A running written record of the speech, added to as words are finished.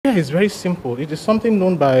idea is very simple. It is something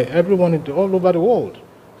known by everyone all over the world.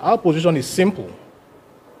 Our position is simple,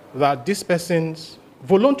 that these persons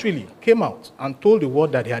voluntarily came out and told the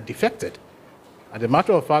world that they had defected. As a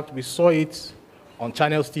matter of fact, we saw it on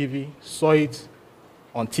Channels TV, saw it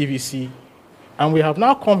on TVC, and we have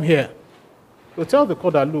now come here to tell the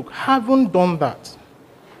court that, look, having done that,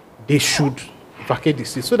 they should vacate the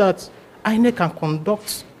seat so that INEC can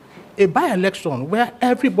conduct a by-election where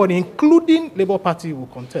everybody, including Labour Party, will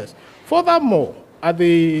contest. Furthermore, at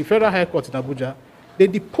the Federal High Court in Abuja, they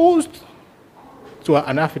deposed to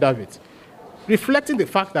an affidavit reflecting the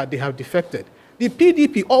fact that they have defected. The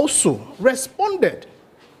PDP also responded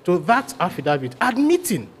to that affidavit,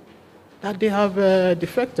 admitting that they have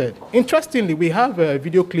defected. Interestingly, we have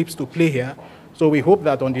video clips to play here, so we hope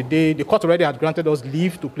that on the day, the court already had granted us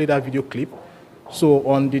leave to play that video clip, so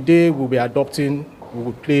on the day we'll be adopting, we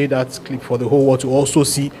will play that clip for the whole world to also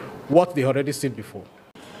see what they already said before.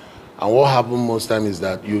 And what happens most times is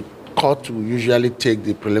that you court will usually take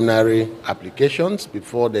the preliminary applications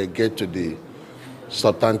before they get to the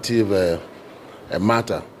substantive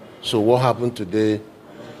matter. So what happened today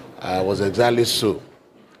was exactly so.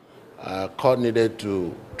 Court needed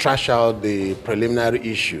to trash out the preliminary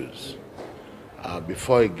issues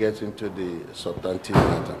before it gets into the substantive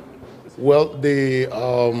matter. Well, the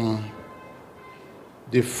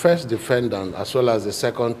first defendant, as well as the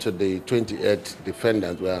second to the 28th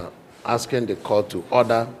defendant, were asking the court to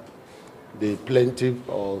order the plaintiff,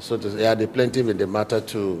 or so to say, the plaintiff in the matter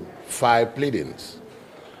to file pleadings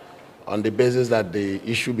on the basis that the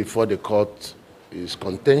issue before the court is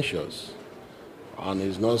contentious and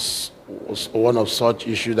is not one of such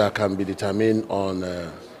issues that can be determined on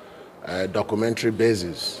a documentary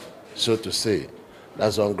basis, so to say.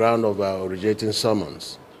 That's on ground of originating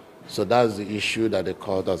summons. So that's the issue that the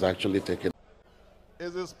court has actually taken.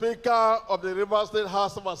 Is the Speaker of the Rivers State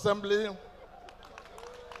House of Assembly,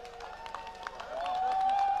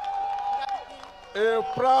 a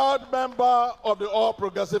proud member of the All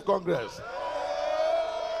Progressive Congress,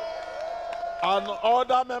 and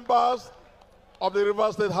other members of the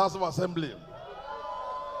Rivers State House of Assembly.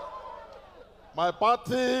 My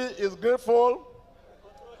party is grateful.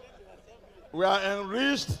 We are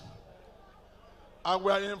enriched, and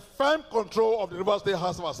we are in firm control of the Rivers State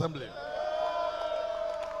House of Assembly.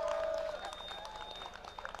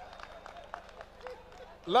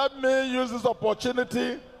 Let me use this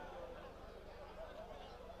opportunity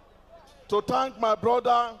to thank my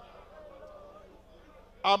brother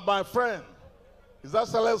and my friend, His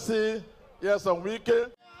Excellency, yes, on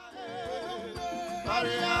weekend.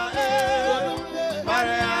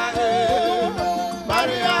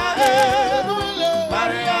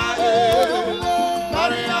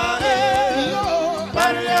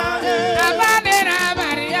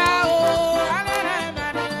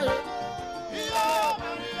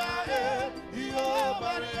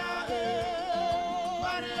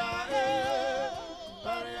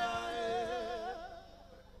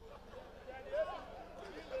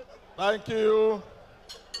 Thank you.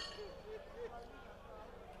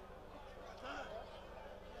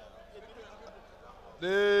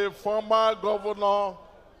 The former governor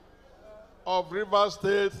of Rivers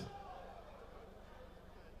State,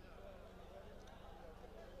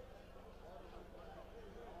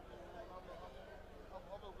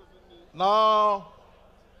 now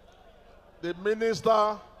the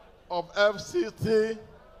Minister of FCT,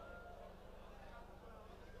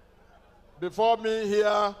 before me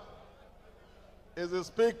here is the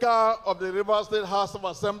Speaker of the Rivers State House of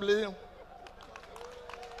Assembly,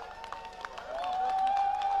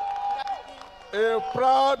 a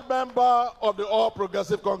proud member of the All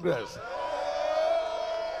Progressive Congress,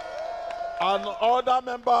 and other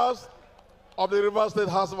members of the Rivers State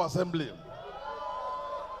House of Assembly.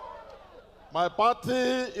 My party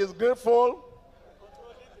is grateful.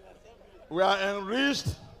 We are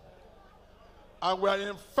enriched, and we are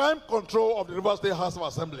in firm control of the Rivers State House of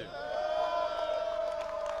Assembly.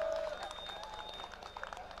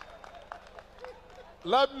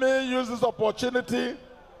 Let me use this opportunity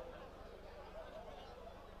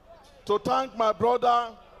to thank my brother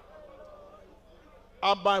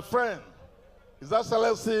and my friend, His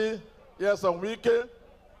Excellency, yes, on weekend,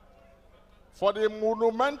 for the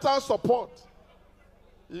monumental support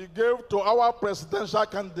he gave to our presidential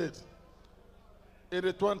candidate in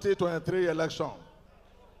the 2023 election.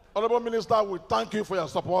 Honorable Minister, we thank you for your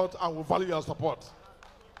support and we value your support.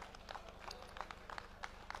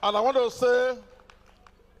 And I want to say,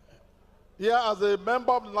 here as a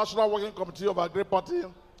member of the National Working Committee of our great party,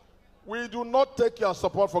 we do not take your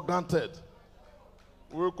support for granted.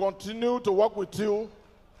 We will continue to work with you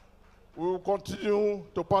we will continue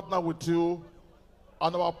to partner with you,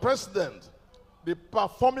 and our president, the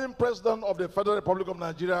performing president of the Federal Republic of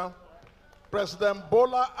Nigeria, President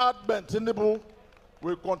Bola Ahmed Tinubu,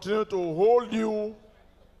 will continue to hold you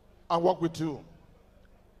and work with you.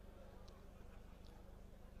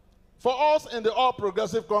 For us in the All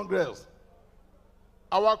Progressive Congress,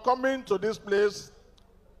 our coming to this place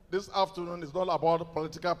this afternoon is not about a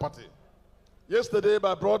political party. Yesterday,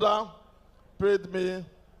 my brother paid me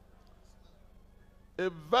a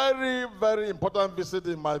very, very important visit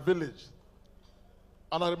in my village,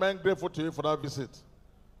 and I remain grateful to you for that visit.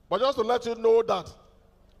 But just to let you know that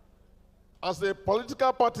as a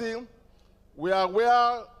political party, we are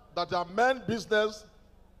aware that our main business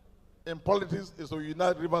in politics is to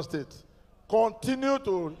unite Rivers State. Continue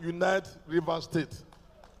to unite Rivers State.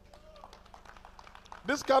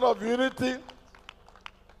 This kind of unity,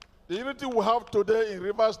 the unity we have today in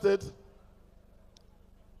Rivers State,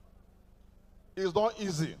 is not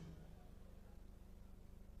easy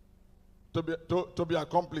to be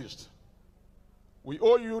accomplished. We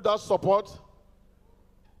owe you that support,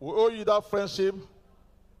 we owe you that friendship,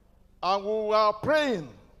 and we are praying.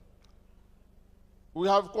 We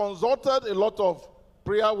have consulted a lot of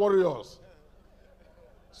prayer warriors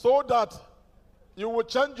so that you will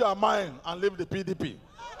change your mind and leave the PDP.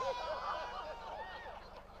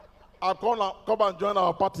 And come and join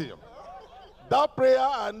our party. That prayer,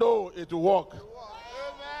 I know it will work.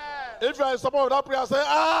 Amen. If you are in support of that prayer, say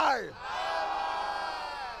aye.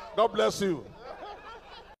 Aye. God bless you.